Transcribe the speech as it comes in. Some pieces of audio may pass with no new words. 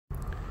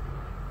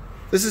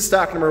This is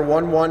stock number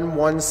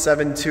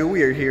 11172.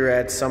 We are here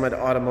at Summit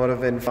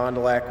Automotive in Fond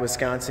du Lac,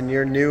 Wisconsin,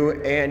 your new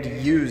and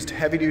used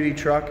heavy-duty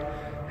truck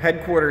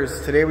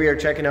headquarters. Today we are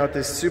checking out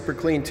this super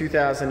clean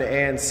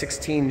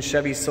 2016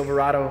 Chevy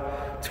Silverado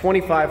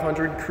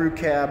 2500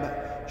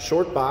 Crewcab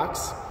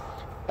Shortbox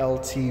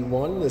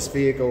LT1. This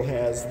vehicle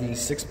has the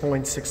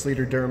 6.6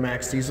 liter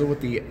Duramax Diesel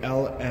with the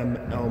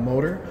LML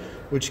motor,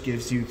 which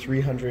gives you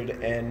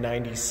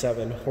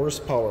 397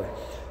 horsepower.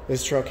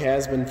 This truck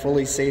has been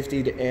fully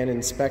safetied and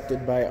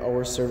inspected by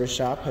our service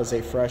shop, has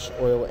a fresh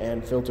oil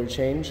and filter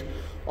change.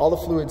 All the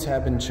fluids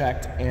have been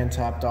checked and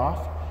topped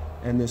off,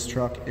 and this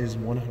truck is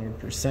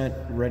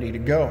 100% ready to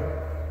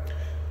go.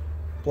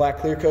 Black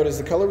Clearcoat is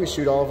the color. We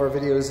shoot all of our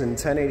videos in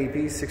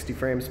 1080p, 60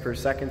 frames per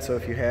second, so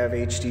if you have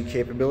HD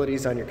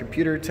capabilities on your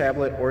computer,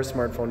 tablet, or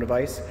smartphone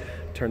device,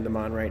 turn them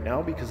on right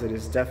now, because it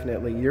is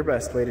definitely your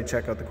best way to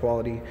check out the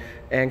quality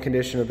and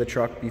condition of the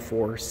truck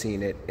before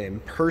seeing it in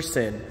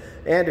person.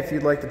 And if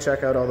you'd like to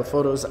check out all the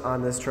photos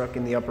on this truck,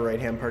 in the upper right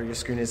hand part of your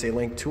screen is a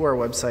link to our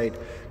website.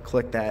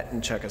 Click that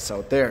and check us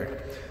out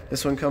there.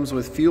 This one comes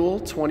with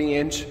fuel,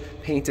 20-inch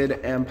painted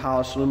and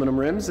polished aluminum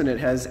rims, and it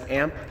has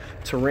AMP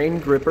terrain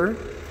gripper,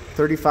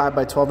 35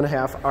 by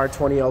 12.5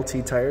 R20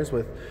 LT tires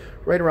with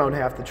right around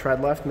half the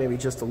tread left, maybe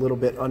just a little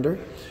bit under.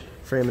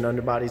 Frame and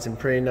underbody's in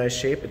pretty nice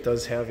shape. It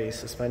does have a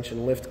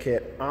suspension lift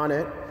kit on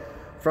it.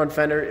 Front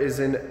fender is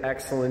in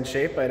excellent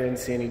shape. I didn't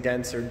see any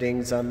dents or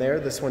dings on there.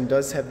 This one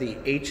does have the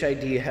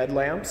HID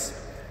headlamps,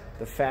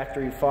 the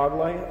factory fog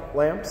light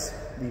lamps.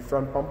 The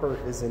front bumper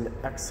is in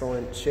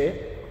excellent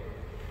shape.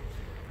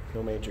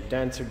 No major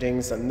dents or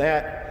dings on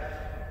that.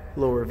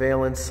 Lower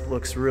valence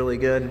looks really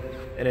good,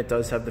 and it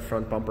does have the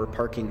front bumper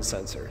parking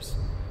sensors.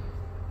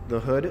 The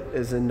hood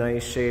is in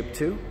nice shape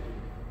too.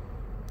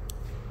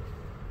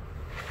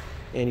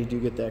 And you do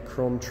get that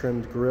chrome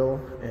trimmed grille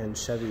and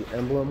Chevy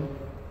emblem.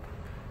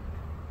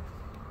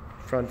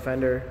 Front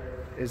fender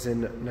is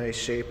in nice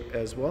shape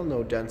as well,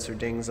 no dents or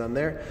dings on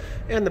there.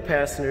 And the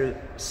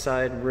passenger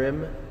side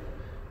rim,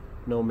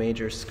 no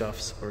major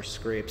scuffs or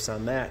scrapes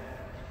on that.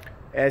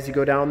 As you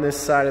go down this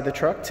side of the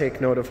truck,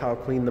 take note of how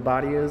clean the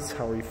body is,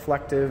 how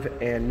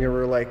reflective and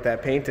mirror-like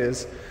that paint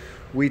is.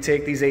 We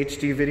take these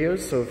HD videos,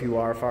 so if you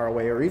are far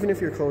away, or even if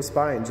you're close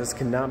by and just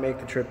cannot make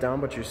the trip down,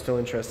 but you're still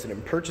interested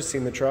in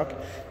purchasing the truck,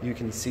 you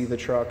can see the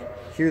truck,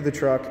 hear the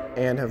truck,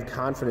 and have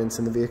confidence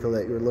in the vehicle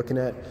that you're looking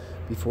at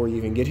before you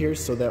even get here,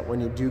 so that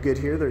when you do get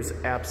here, there's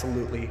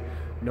absolutely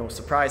no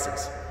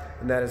surprises.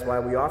 And that is why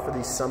we offer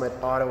the Summit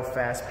Auto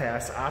Fast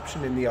Pass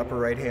option in the upper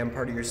right-hand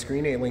part of your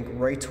screen, a link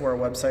right to our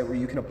website where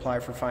you can apply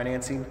for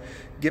financing,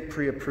 get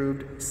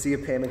pre-approved, see a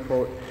payment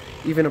quote,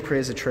 even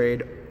appraise a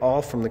trade,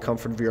 all from the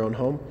comfort of your own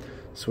home.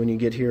 So when you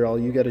get here, all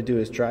you got to do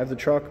is drive the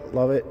truck,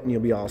 love it, and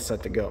you'll be all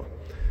set to go.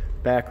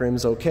 Back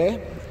rim's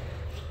okay.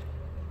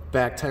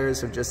 Back tires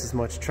have just as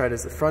much tread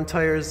as the front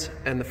tires,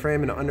 and the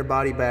frame and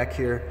underbody back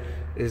here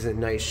is in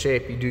nice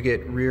shape. You do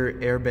get rear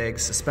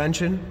airbag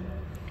suspension,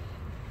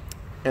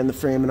 and the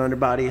frame and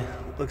underbody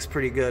looks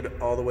pretty good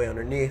all the way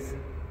underneath.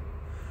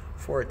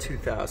 For a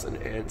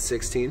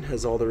 2016,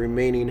 has all the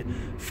remaining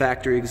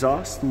factory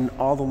exhaust, and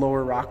all the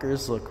lower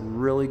rockers look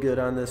really good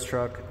on this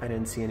truck. I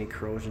didn't see any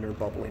corrosion or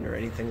bubbling or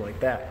anything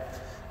like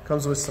that.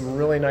 Comes with some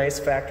really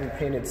nice factory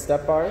painted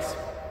step bars.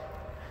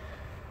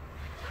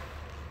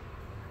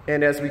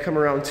 And as we come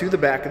around to the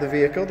back of the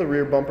vehicle, the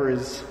rear bumper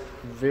is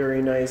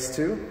very nice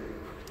too.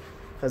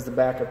 Has the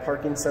backup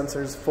parking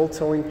sensors, full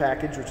towing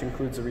package, which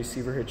includes a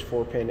receiver hitch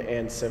 4-pin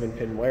and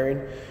 7-pin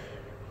wiring.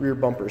 Rear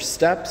bumper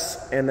steps,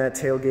 and that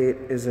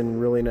tailgate is in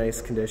really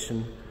nice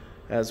condition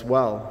as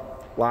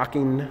well.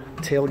 Locking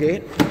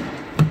tailgate,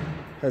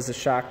 has a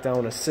shock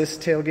down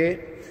assist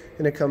tailgate,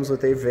 and it comes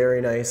with a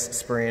very nice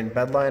spray and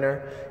bed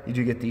liner. You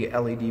do get the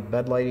LED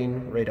bed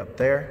lighting right up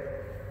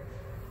there.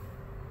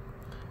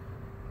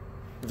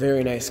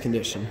 Very nice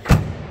condition.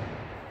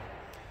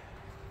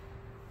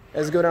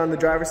 As you go down the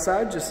driver's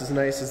side, just as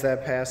nice as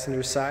that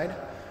passenger side.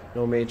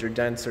 No major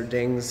dents or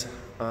dings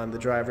on the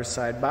driver's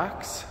side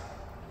box.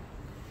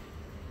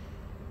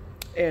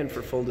 And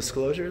for full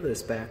disclosure,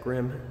 this back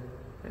rim,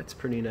 that's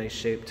pretty nice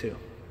shape too.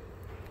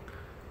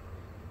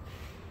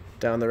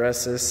 Down the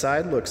rest of this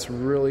side looks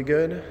really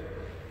good.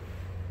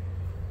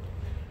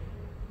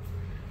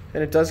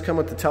 And it does come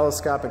with the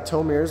telescopic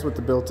tow mirrors with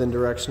the built-in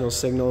directional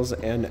signals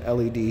and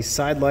LED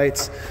side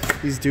lights.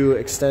 These do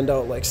extend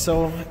out like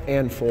so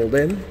and fold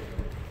in.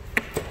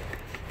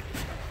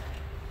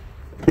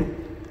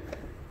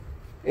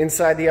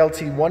 Inside, the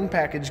LT1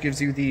 package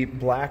gives you the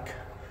black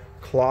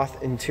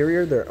cloth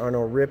interior. There are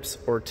no rips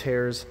or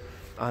tears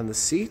on the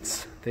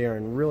seats. They are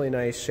in really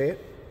nice shape.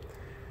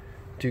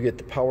 Do get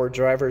the power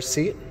driver's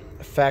seat,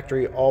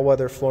 factory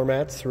all-weather floor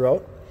mats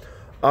throughout,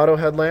 auto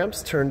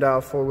headlamps, turned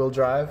out 4-wheel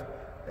drive,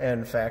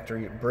 and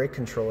factory brake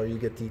controller. You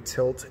get the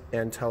tilt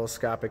and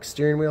telescopic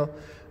steering wheel,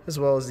 as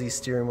well as the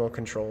steering wheel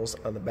controls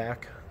on the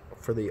back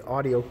for the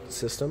audio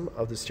system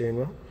of the steering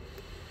wheel.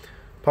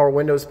 Power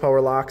windows,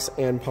 power locks,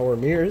 and power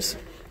mirrors.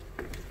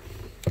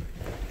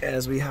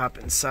 As we hop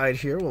inside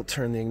here, we'll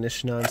turn the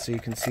ignition on so you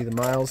can see the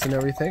miles and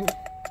everything.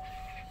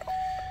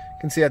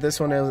 can see that this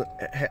one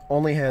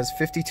only has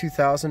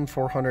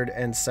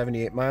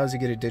 52,478 miles. You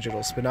get a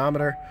digital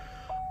speedometer,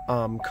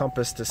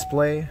 compass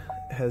display,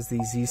 has the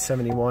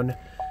Z71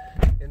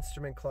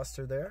 instrument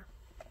cluster there.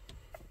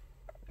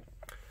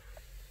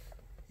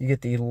 You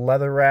get the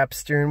leather wrap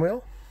steering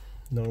wheel,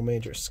 no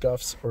major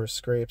scuffs or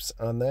scrapes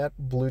on that.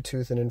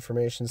 Bluetooth and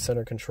information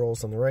center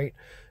controls on the right,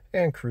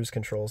 and cruise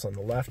controls on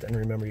the left. And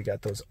remember, you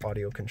got those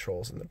audio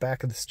controls in the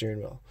back of the steering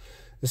wheel.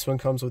 This one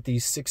comes with the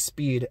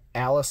 6-speed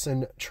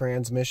Allison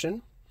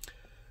transmission,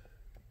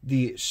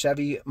 the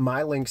Chevy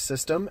MyLink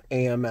system,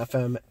 AM,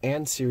 FM,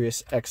 and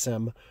Sirius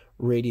XM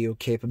radio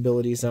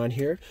capabilities on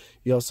here.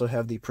 You also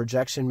have the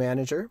projection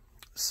manager.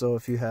 So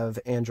if you have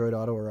Android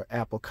Auto or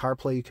Apple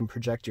CarPlay, you can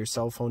project your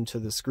cell phone to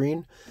the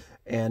screen.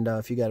 And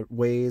if you got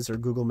Waze or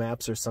Google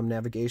Maps or some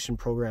navigation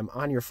program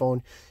on your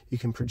phone, you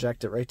can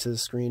project it right to the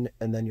screen,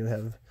 and then you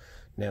have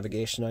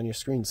navigation on your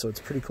screen. So it's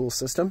a pretty cool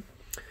system.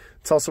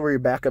 It's also where your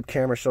backup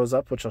camera shows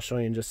up, which I'll show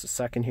you in just a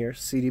second here.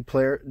 CD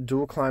player,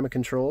 dual climate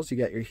controls. You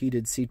got your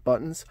heated seat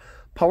buttons,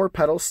 power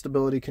pedals,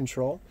 stability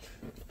control.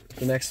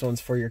 The next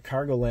one's for your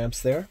cargo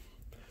lamps there.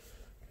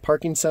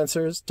 Parking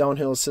sensors,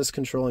 downhill assist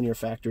control, and your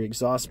factory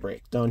exhaust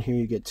brake. Down here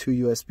you get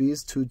 2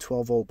 USBs, 2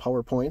 12-volt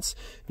power points.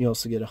 You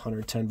also get a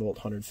 110-volt,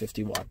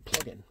 150-watt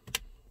plug-in.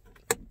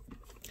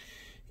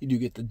 You do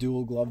get the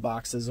dual glove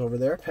boxes over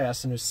there.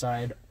 Passenger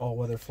side,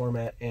 all-weather floor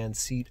mat and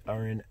seat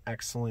are in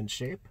excellent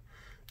shape.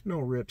 No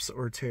rips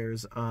or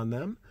tears on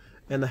them.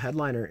 And the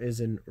headliner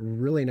is in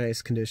really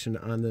nice condition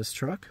on this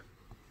truck.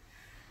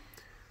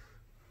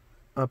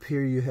 Up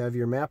here you have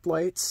your map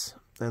lights,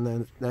 and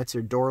then that's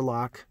your door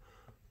lock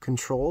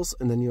controls,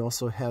 and then you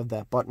also have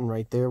that button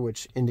right there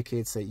which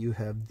indicates that you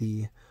have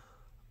the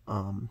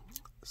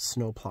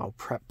snowplow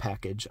prep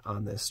package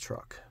on this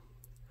truck.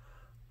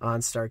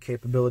 OnStar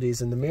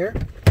capabilities in the mirror,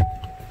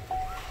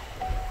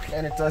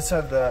 and it does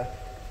have the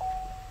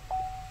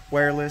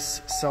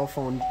wireless cell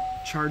phone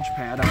charge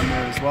pad on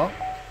there as well.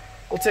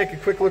 We'll take a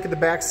quick look at the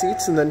back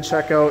seats and then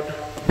check out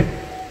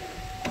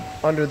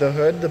under the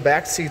hood. The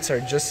back seats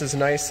are just as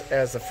nice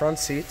as the front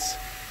seats.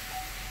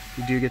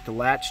 You do get the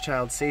Latch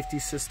child safety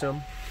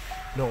system.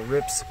 No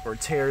rips or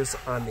tears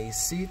on these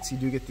seats. You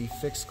do get the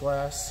fixed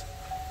glass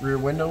rear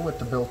window with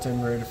the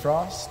built-in rear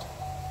defrost.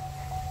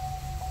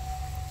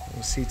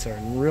 The seats are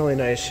in really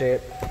nice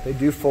shape. They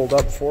do fold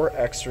up for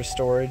extra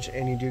storage,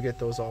 and you do get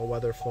those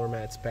all-weather floor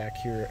mats back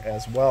here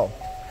as well.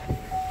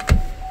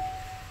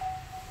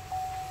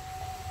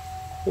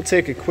 We'll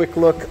take a quick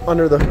look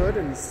under the hood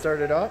and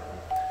start it up.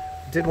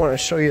 Did want to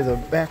show you the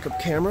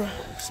backup camera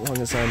as long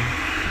as I'm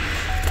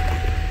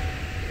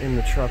in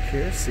the truck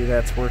here. See,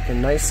 that's working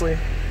nicely.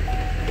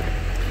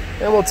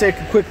 And we'll take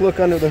a quick look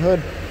under the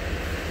hood.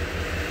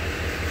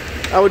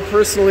 I would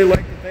personally like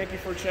to thank you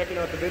for checking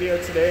out the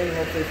video today, and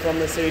hopefully from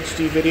this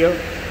HD video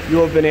you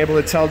will have been able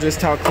to tell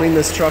just how clean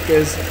this truck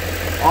is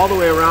all the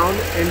way around,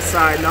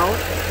 inside and out.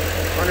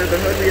 Under the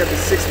hood we have the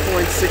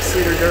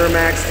 6.6-liter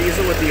Duramax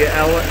Diesel with the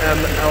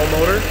LML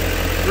motor,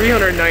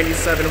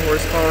 397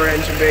 horsepower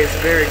engine base,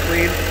 very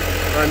clean,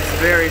 runs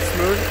very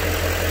smooth.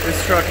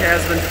 This truck has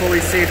been fully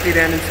safetied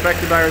and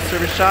inspected by our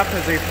service shop,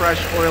 has a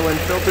fresh oil and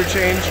filter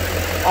change.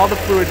 All the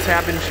fluids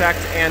have been checked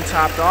and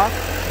topped off.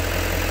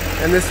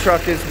 And this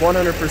truck is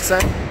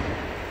 100%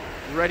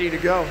 ready to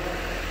go.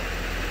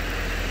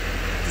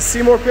 To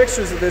see more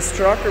pictures of this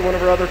truck or one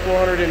of our other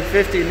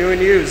 450 new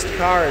and used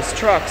cars,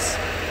 trucks,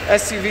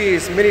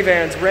 SUVs,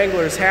 minivans,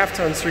 Wranglers,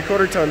 half-tons,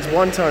 3/4 tons,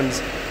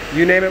 1-tons,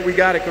 you name it, we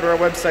got it. Go to our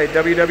website,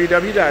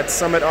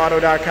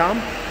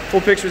 www.summitauto.com.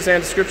 Full pictures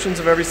and descriptions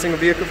of every single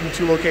vehicle from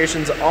 2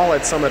 locations, all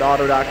at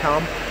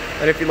summitauto.com.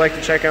 And if you'd like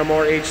to check out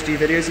more HD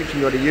videos, you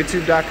can go to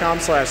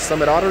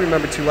youtube.com/summitauto.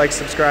 Remember to like,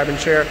 subscribe, and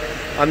share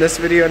on this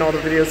video and all the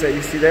videos that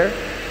you see there.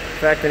 In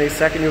fact, in a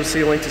second you'll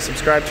see a link to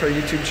subscribe to our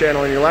YouTube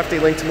channel on your left, a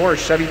link to more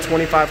Chevy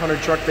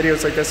 2500 truck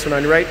videos like this one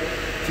on your right.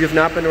 If you have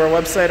not been to our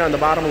website, on the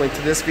bottom, a link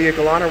to this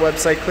vehicle on our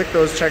website. Click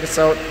those, check us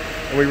out,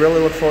 and we really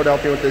look forward to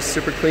helping you with this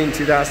super clean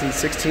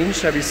 2016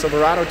 Chevy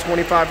Silverado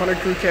 2500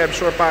 Crewcab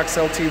Shortbox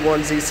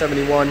LT1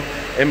 Z71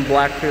 in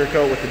Black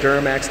Clearcoat with the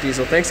Duramax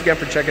Diesel. Thanks again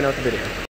for checking out the video.